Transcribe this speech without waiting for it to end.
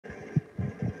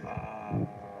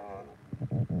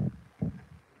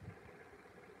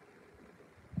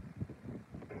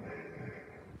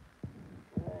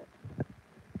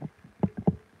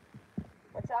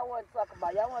want to talk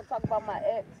about? Y'all want to talk about my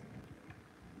ex?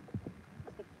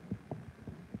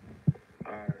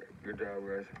 Alright, good job,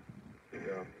 guys. Good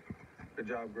job. Good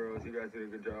job, girls. You guys did a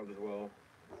good job as well.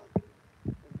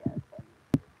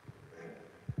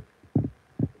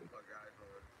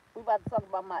 We about to talk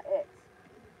about my ex.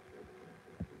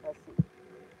 Let's see.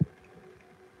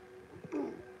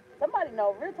 Somebody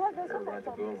know, real talk, though, somebody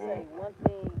told me to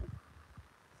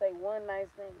say one nice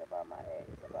thing about my ex,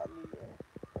 about me,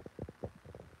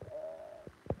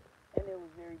 and it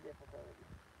was very difficult.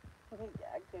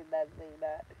 I could not say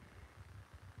that.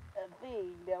 A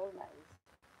thing that was nice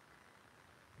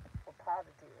or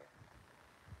positive.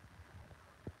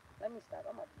 Let me stop.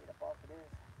 I'm about to get up off of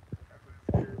this.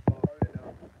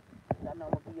 I know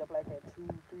I'm gonna be up like at 2,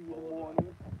 3 in the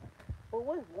morning. But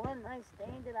what's one nice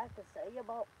thing that I could say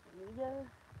about Mia?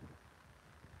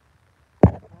 I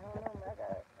don't know, man. I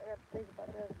gotta think about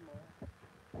that more.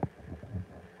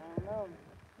 I don't know.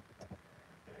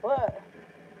 But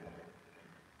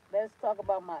let's talk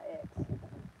about my ex.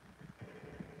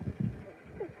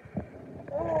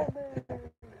 Oh man.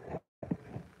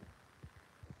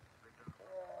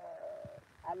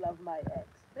 I love my ex.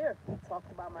 There, talk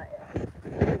about my ex.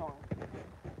 Hold on.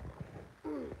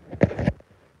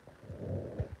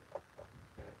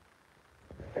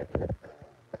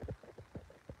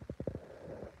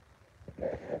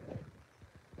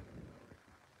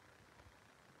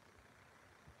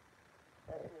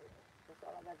 That's it. That's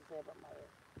all I got to say about my ex.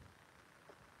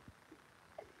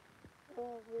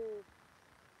 Oh man.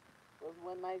 Was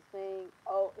one nice thing.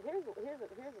 Oh, here's a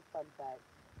fun fact.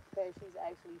 Okay, she's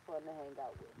actually fun to hang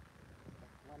out with.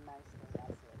 One nice thing I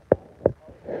said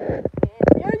about her.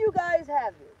 And there you guys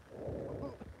have it.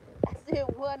 I said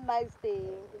one nice thing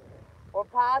or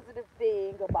positive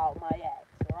thing about my ex,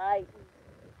 right?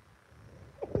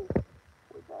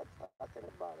 We're not talking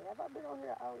about it. Have I been on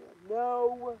here out here? No.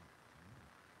 Let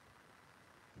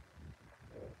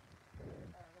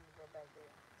me go back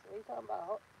there. So we talking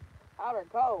about hot or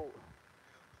cold?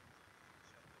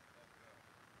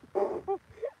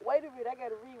 Wait a minute, I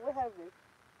gotta read. What happened?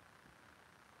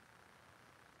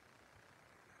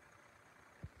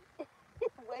 Wait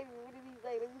a minute, what did he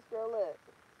say? Let me scroll up.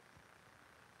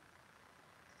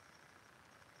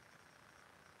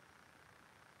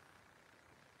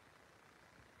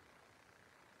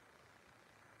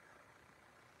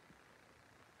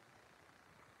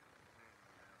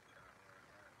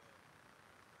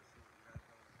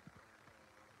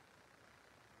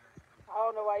 I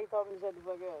don't know why he told me to shut the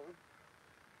fuck up.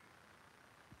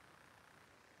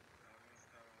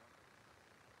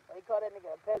 They call that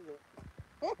nigga a peasant.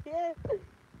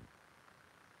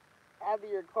 After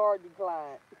your card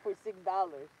declined for $6.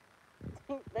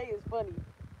 That is funny.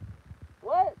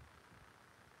 What?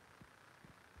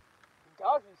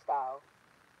 Doggy style.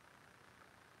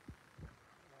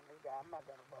 I'm not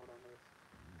gonna vote on this.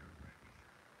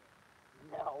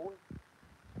 No.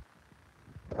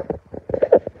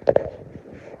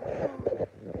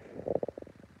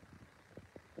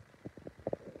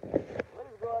 What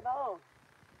is going on?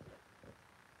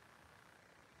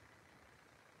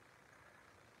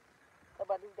 How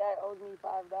about this guy owes me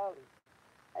 $5?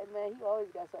 Hey man, he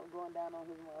always got something going down on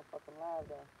his motherfucking live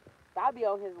though. I be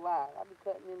on his live. I be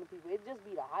cutting into people. It just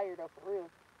be the higher though for real.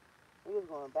 We was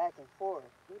going back and forth.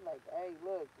 He like, hey,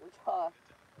 look, what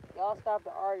y'all stopped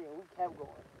the arguing. We kept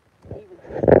going. Even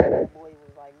that boy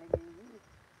was like, nigga, you.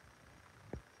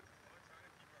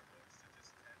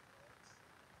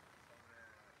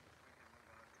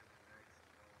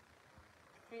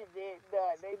 They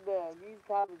done. They done. These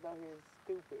comments on here is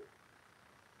stupid.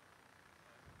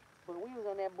 But we was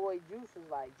on that boy Juice was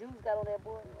like, Juice got on that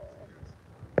boy.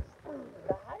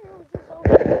 The higher was just so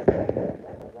good.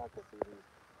 Y'all can see these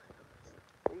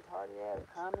retarded ass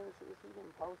comments if he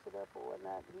didn't post it up or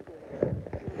whatnot. He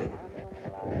didn't comment on my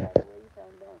live. Like, well, he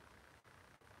sound dumb.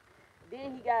 Then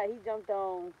he jumped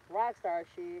on Rockstar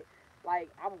shit.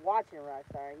 Like, I'm watching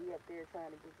Rockstar. He up there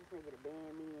trying to get this nigga to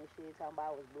ban me and shit. Talking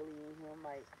about I was bullying him.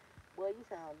 Like, boy, you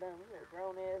sound dumb. You a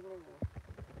grown ass nigga.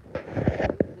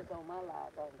 He was just on my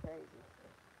live talking crazy.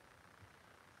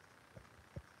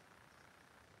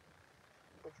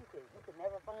 But you could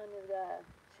never find this guy's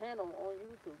channel on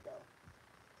YouTube though.